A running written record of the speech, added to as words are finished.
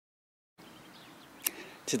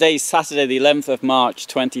Today's Saturday the 11th of March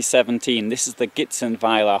 2017. This is the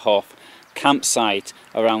Gitzenweiler Hof campsite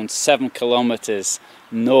around 7 kilometers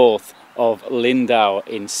north of Lindau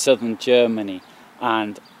in southern Germany,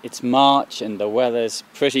 and it's March and the weather's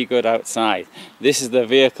pretty good outside. This is the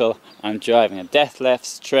vehicle I'm driving, a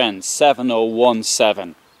Dethleffs Trend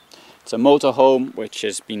 7017. It's a motorhome which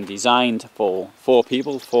has been designed for 4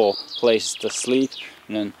 people, 4 places to sleep,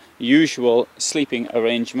 and an usual sleeping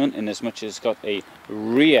arrangement in as much as it's got a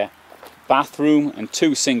rear bathroom and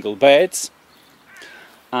 2 single beds.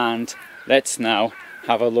 And let's now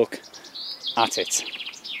have a look at it.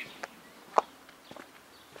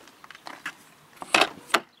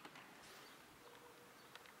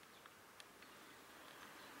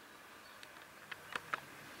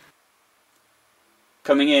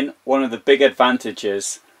 Coming in, one of the big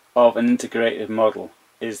advantages of an integrated model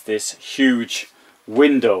is this huge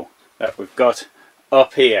window that we've got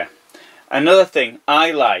up here. Another thing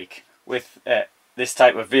I like with this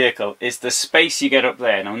type of vehicle is the space you get up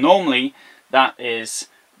there. Now normally that is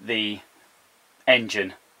the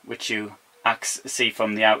engine which you see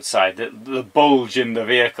from the outside, the bulge in the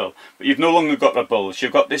vehicle, but you've no longer got the bulge,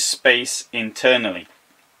 you've got this space internally.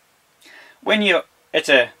 When you're at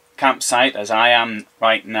a campsite, as I am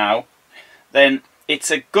right now, then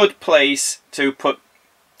it's a good place to put,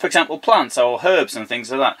 for example, plants or herbs and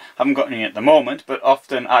things like that. I haven't got any at the moment, but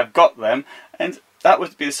often I've got them, and that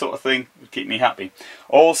would be the sort of thing that would keep me happy.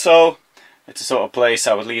 Also, it's a sort of place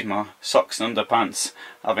I would leave my socks and underpants,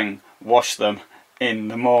 having washed them in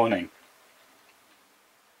the morning.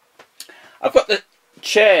 I've got the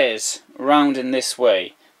chairs round in this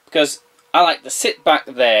way because I like to sit back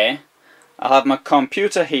there. I'll have my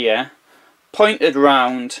computer here, pointed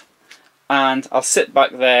round, and I'll sit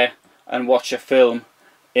back there and watch a film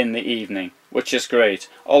in the evening, which is great.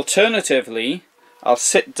 Alternatively, I'll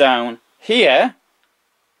sit down here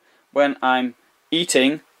when I'm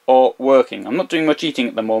eating or working. I'm not doing much eating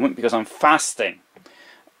at the moment because I'm fasting,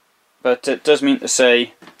 but it does mean to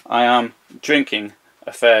say I am drinking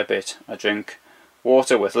a fair bit. I drink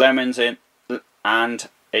water with lemons in and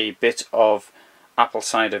a bit of apple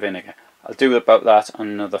cider vinegar. I'll do about that on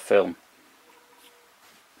another film.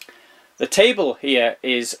 The table here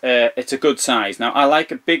is it's a good size. Now I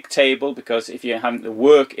like a big table because if you're having to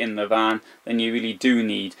work in the van, then you really do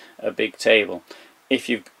need a big table. If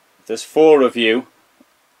there's 4 of you,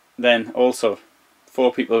 then also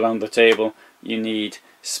 4 people around the table, you need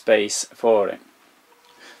space for it.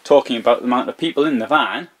 Talking about the amount of people in the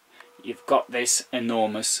van, you've got this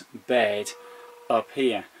enormous bed up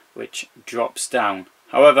here which drops down.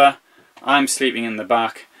 However, I'm sleeping in the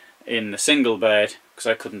back in the single bed because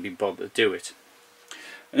I couldn't be bothered to do it.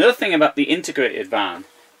 Another thing about the integrated van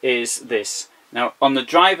is this. Now on the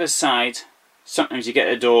driver's side, sometimes you get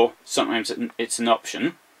a door, sometimes it's an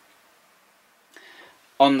option.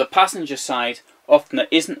 On the passenger side, often there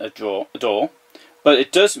isn't a door, but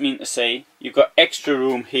it does mean to say you've got extra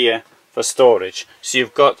room here for storage. So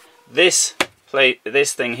you've got this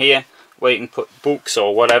thing here where you can put books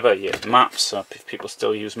or whatever, your maps, or if people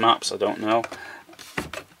still use maps, I don't know,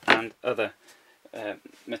 and other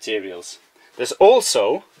materials. There's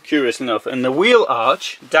also, curiously enough, in the wheel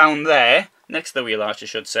arch down there, next to the wheel arch I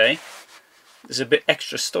should say, there's a bit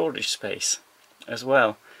extra storage space as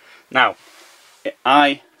well. Now,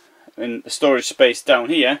 in the storage space down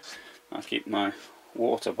here, I'll keep my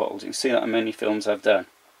water bottles. You can see that in many films I've done.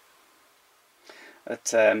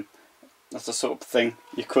 But that's the sort of thing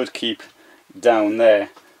you could keep down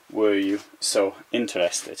there were you so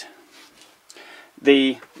interested.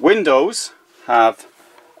 The windows have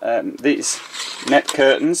these net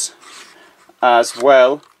curtains, as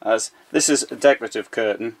well as this is a decorative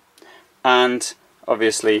curtain, and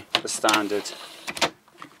obviously the standard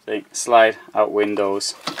thing, slide out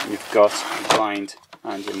windows. You've got a blind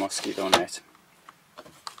and your mosquito net.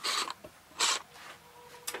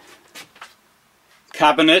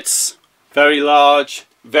 Cabinets, very large,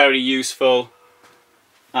 very useful,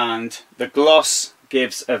 and the gloss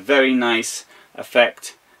gives a very nice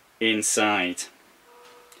effect inside.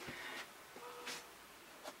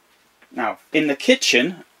 Now in the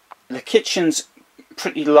kitchen's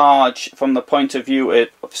pretty large from the point of view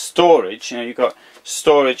of storage. You know, you've got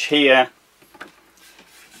storage here,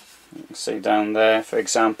 you can see down there for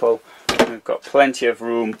example. We've got plenty of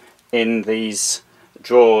room in these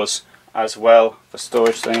drawers as well for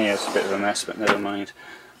storage. Thing here is a bit of a mess, but never mind.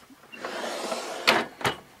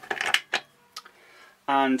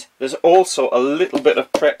 And there's also a little bit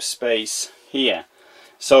of prep space here,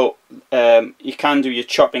 so you can do your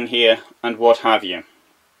chopping here and what have you.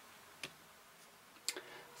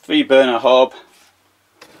 3-burner hob,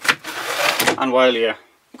 and while you're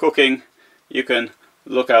cooking, you can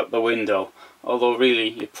look out the window, although really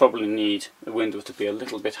you probably need the window to be a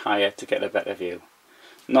little bit higher to get a better view.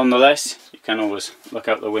 Nonetheless, you can always look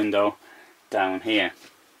out the window down here.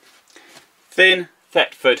 Thin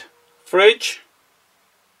Thetford fridge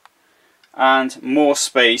and more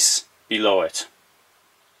space below it.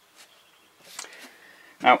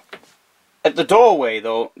 Now, at the doorway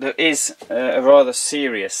though, there is a rather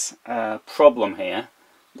serious problem here.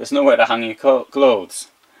 There's nowhere to hang your clothes,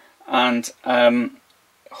 and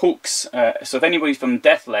hooks, so if anybody from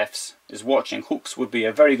Dethleffs is watching, hooks would be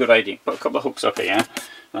a very good idea. Put a couple of hooks up here,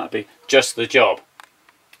 that'd be just the job.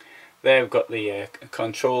 There we've got the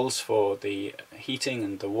controls for the heating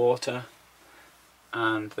and the water,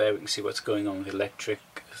 and there we can see what's going on with the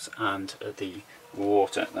electrics and the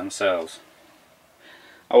water themselves.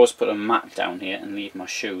 I always put a mat down here and leave my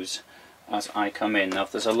shoes as I come in. Now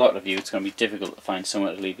if there's a lot of you, it's going to be difficult to find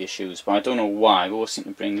somewhere to leave your shoes, but I don't know why. We always seem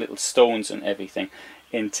to bring little stones and everything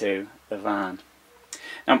into the van.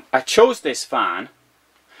 Now I chose this van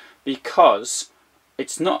because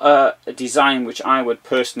it's not a design which I would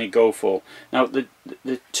personally go for. Now the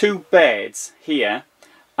two beds here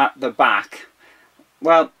at the back,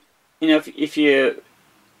 well, you know, if you're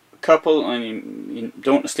a couple and you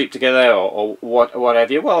don't want to sleep together or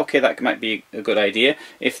whatever, well, okay, that might be a good idea.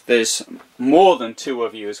 If there's more than two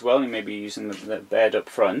of you as well, you may be using the bed up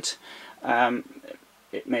front.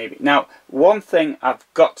 It may be. Now, one thing I've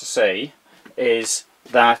got to say is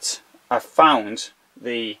that I've found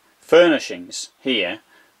the furnishings here,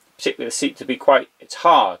 particularly the seat, to be quite, it's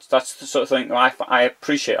hard. That's the sort of thing that I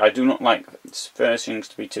appreciate. I do not like furnishings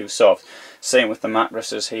to be too soft. Same with the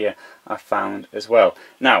mattresses here, I found as well.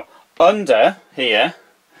 Now, under here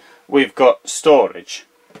we've got storage,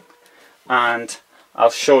 and I'll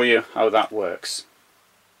show you how that works.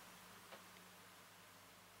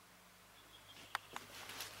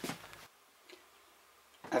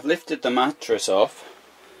 I've lifted the mattress off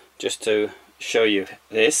just to show you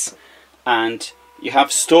this, and you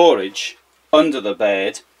have storage under the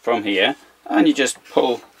bed from here, and you just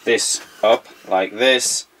pull this up like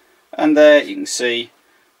this, and there you can see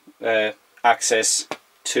access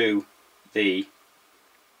to the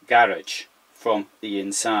garage from the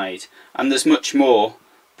inside. And there's much more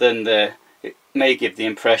than it may give the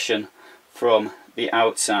impression from the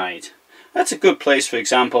outside. That's a good place, for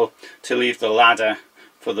example, to leave the ladder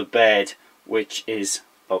for the bed, which is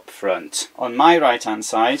up front. On my right hand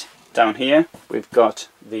side down here we've got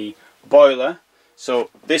the boiler,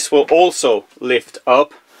 so this will also lift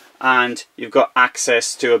up, and you've got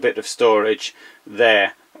access to a bit of storage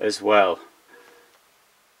there as well.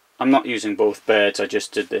 I'm not using both beds, I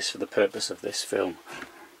just did this for the purpose of this film.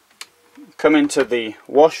 Come into the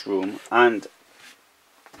washroom, and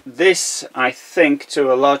this, I think,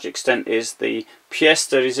 to a large extent is the pièce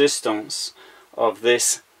de résistance of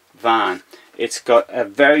this van. It's got a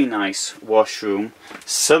very nice washroom,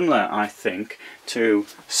 similar, I think, to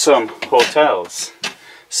some hotels.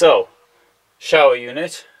 So, shower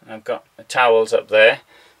unit, I've got the towels up there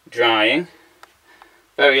drying.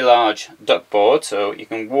 Very large duckboard, so you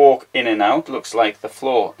can walk in and out, looks like the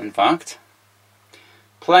floor in fact.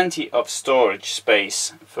 Plenty of storage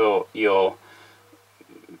space for your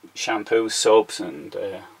shampoo, soaps and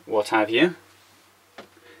what have you.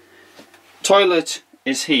 Toilet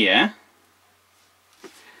is here.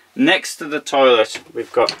 Next to the toilet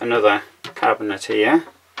we've got another cabinet here.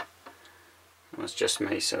 Well, it's just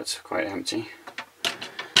me, so it's quite empty.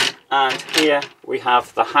 And here we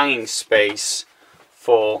have the hanging space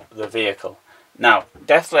for the vehicle. Now,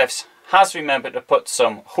 Dethleffs has remembered to put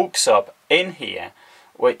some hooks up in here,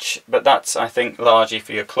 but that's, I think, largely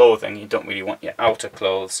for your clothing. You don't really want your outer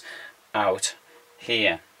clothes out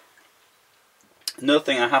here. Another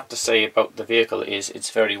thing I have to say about the vehicle is it's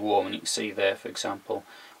very warm, and you can see there, for example,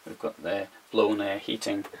 we've got the blown air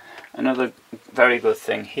heating. Another very good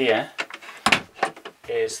thing here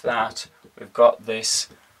is that we've got this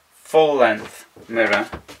full length mirror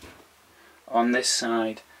on this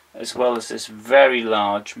side, as well as this very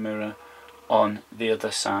large mirror on the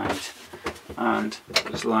other side, and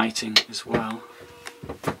there's lighting as well.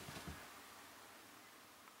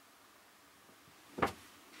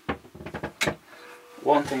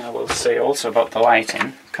 One thing I will say also about the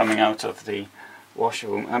lighting coming out of the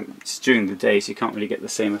washroom, it's during the day so you can't really get the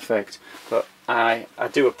same effect, but I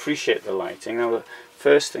do appreciate the lighting. Now the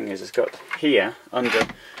first thing is it's got here under,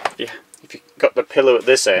 if you've got the pillow at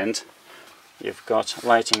this end, you've got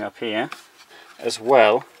lighting up here, as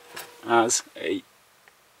well as a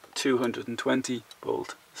 220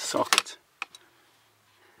 volt socket.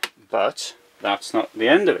 But that's not the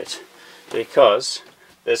end of it, because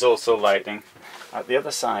there's also lighting at the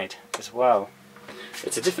other side as well.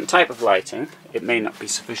 It's a different type of lighting. It may not be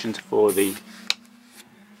sufficient for to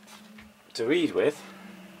read with,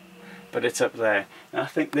 but it's up there. And I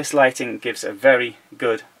think this lighting gives a very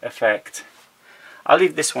good effect. I'll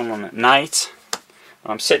leave this one on at night.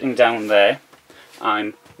 I'm sitting down there,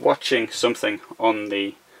 I'm watching something on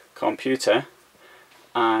the computer,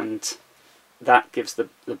 and that gives the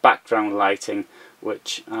background lighting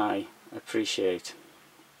which I appreciate.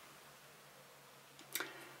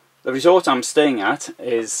 The resort I'm staying at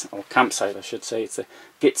is, or campsite I should say, it's the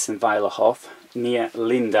Gitzenweiler Hof near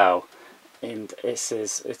Lindau, and it's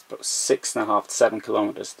about 6.5 to 7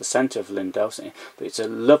 kilometers the centre of Lindau, but it's a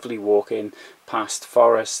lovely walk in past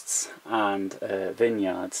forests and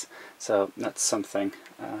vineyards, so that's something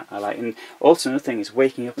I like. And also another thing is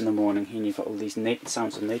waking up in the morning and you've got all these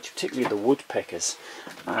sounds of nature, particularly the woodpeckers.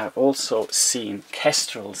 I've also seen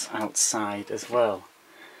kestrels outside as well.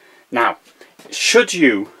 Now, should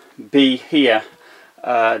you be here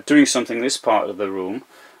doing something in this part of the room,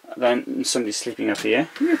 then somebody's sleeping up here,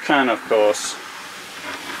 you can of course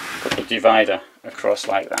put the divider across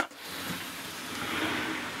like that.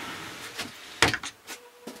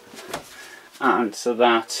 And so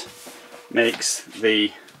that makes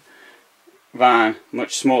the van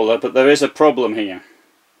much smaller, but there is a problem here.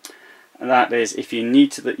 And that is, if you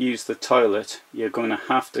need to use the toilet, you're going to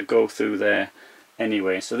have to go through there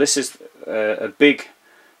anyway. So this is a big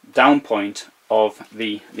down point of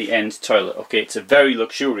the end toilet. Okay, it's a very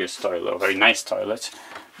luxurious toilet, a very nice toilet,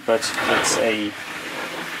 but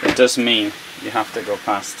it does mean you have to go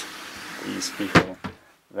past these people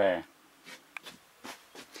there.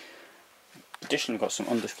 Additionally, we've got some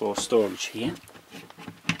underfloor storage here,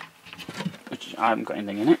 which I haven't got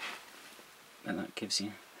anything in it, and that gives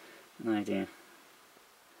you an idea.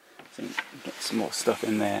 So you can get some more stuff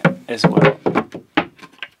in there as well.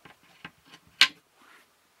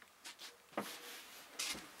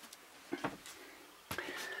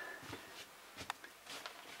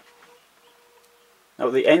 Now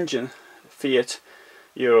the engine, Fiat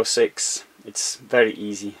Euro 6, it's very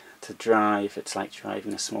easy to drive. It's like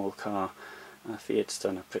driving a small car. Fiat's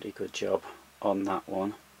done a pretty good job on that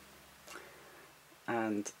one.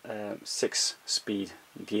 And 6-speed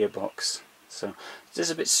gearbox. So this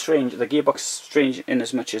is a bit strange. The gearbox is strange in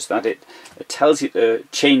as much as that it tells you to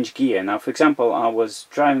change gear. Now, for example, I was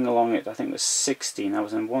driving along it, I think it was 16. I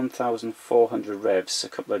was in 1,400 revs a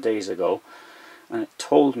couple of days ago, and it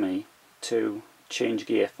told me to change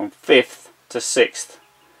gear from 5th to 6th.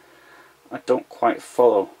 I don't quite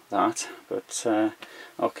follow that, but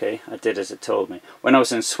okay, I did as it told me. When I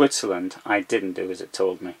was in Switzerland, I didn't do as it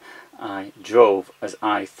told me. I drove as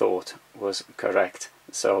I thought was correct.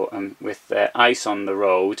 So with ice on the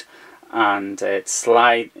road and it's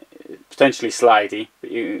potentially slidey,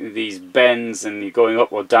 these bends and you're going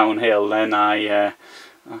up or downhill, then I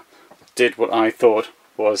did what I thought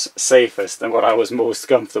was safest and what I was most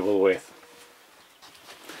comfortable with.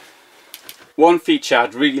 One feature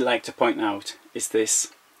I'd really like to point out is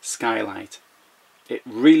this skylight. It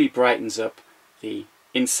really brightens up the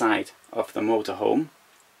inside of the motorhome.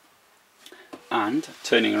 And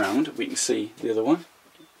turning around, we can see the other one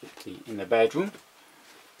in the bedroom.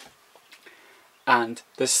 And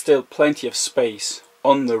there's still plenty of space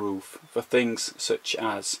on the roof for things such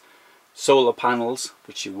as solar panels,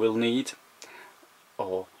 which you will need,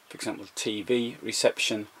 or for example TV,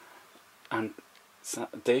 reception and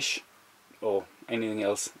dish, or anything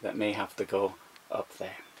else that may have to go up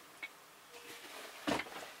there.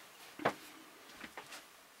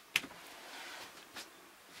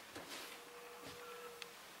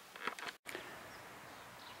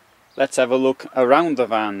 Let's have a look around the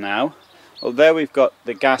van now. Well, there we've got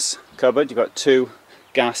the gas cupboard. You've got 2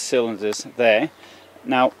 gas cylinders there.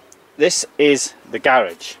 Now this is the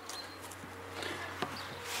garage.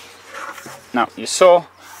 Now you saw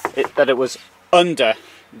that it was under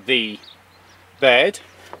the bed,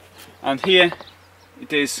 and here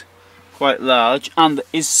it is quite large, and there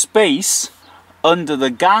is space under the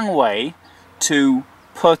gangway to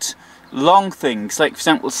put long things, like for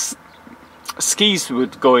example skis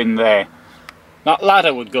would go in there, that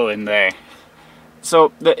ladder would go in there.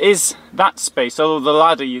 So there is that space, although the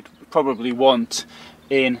ladder you'd probably want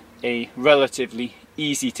in a relatively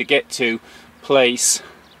easy to get to place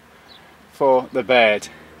for the bed.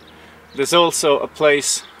 There's also a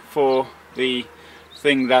place for the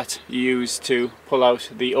thing that you use to pull out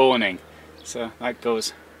the awning, so that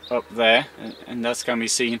goes up there, and as can be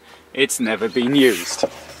seen, it's never been used.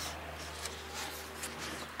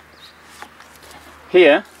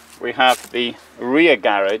 Here we have the rear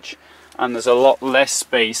garage, and there's a lot less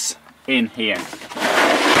space in here.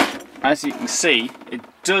 as you can see, it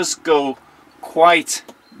does go quite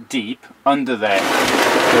deep under there.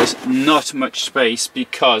 There's not much space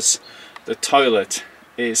because the toilet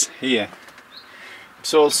is here.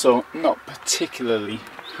 It's also not particularly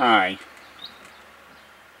high.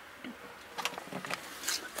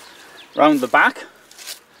 Round the back,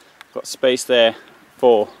 got space there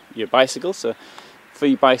for your bicycles, so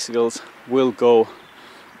 3 bicycles will go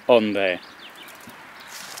on there.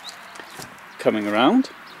 Coming around,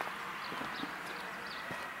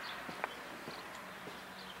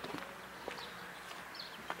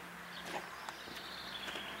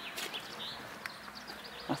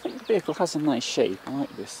 I think the vehicle has a nice shape. I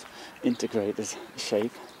like this integrated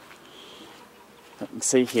shape. You can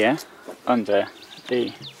see here under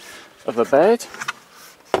the other bed.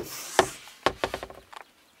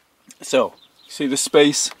 So, see the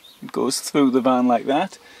space goes through the van like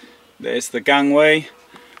that. There's the gangway,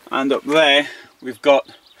 and up there we've got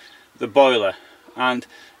the boiler, and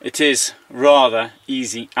it is rather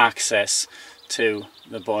easy access to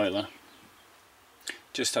the boiler.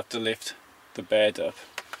 Just have to lift the bed up.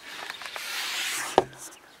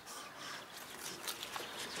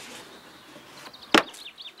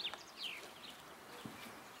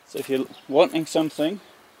 So if you're wanting something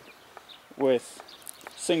with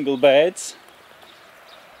single beds,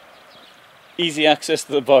 easy access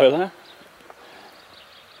to the boiler,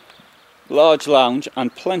 large lounge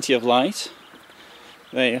and plenty of light,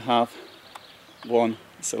 there you have one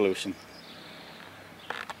solution.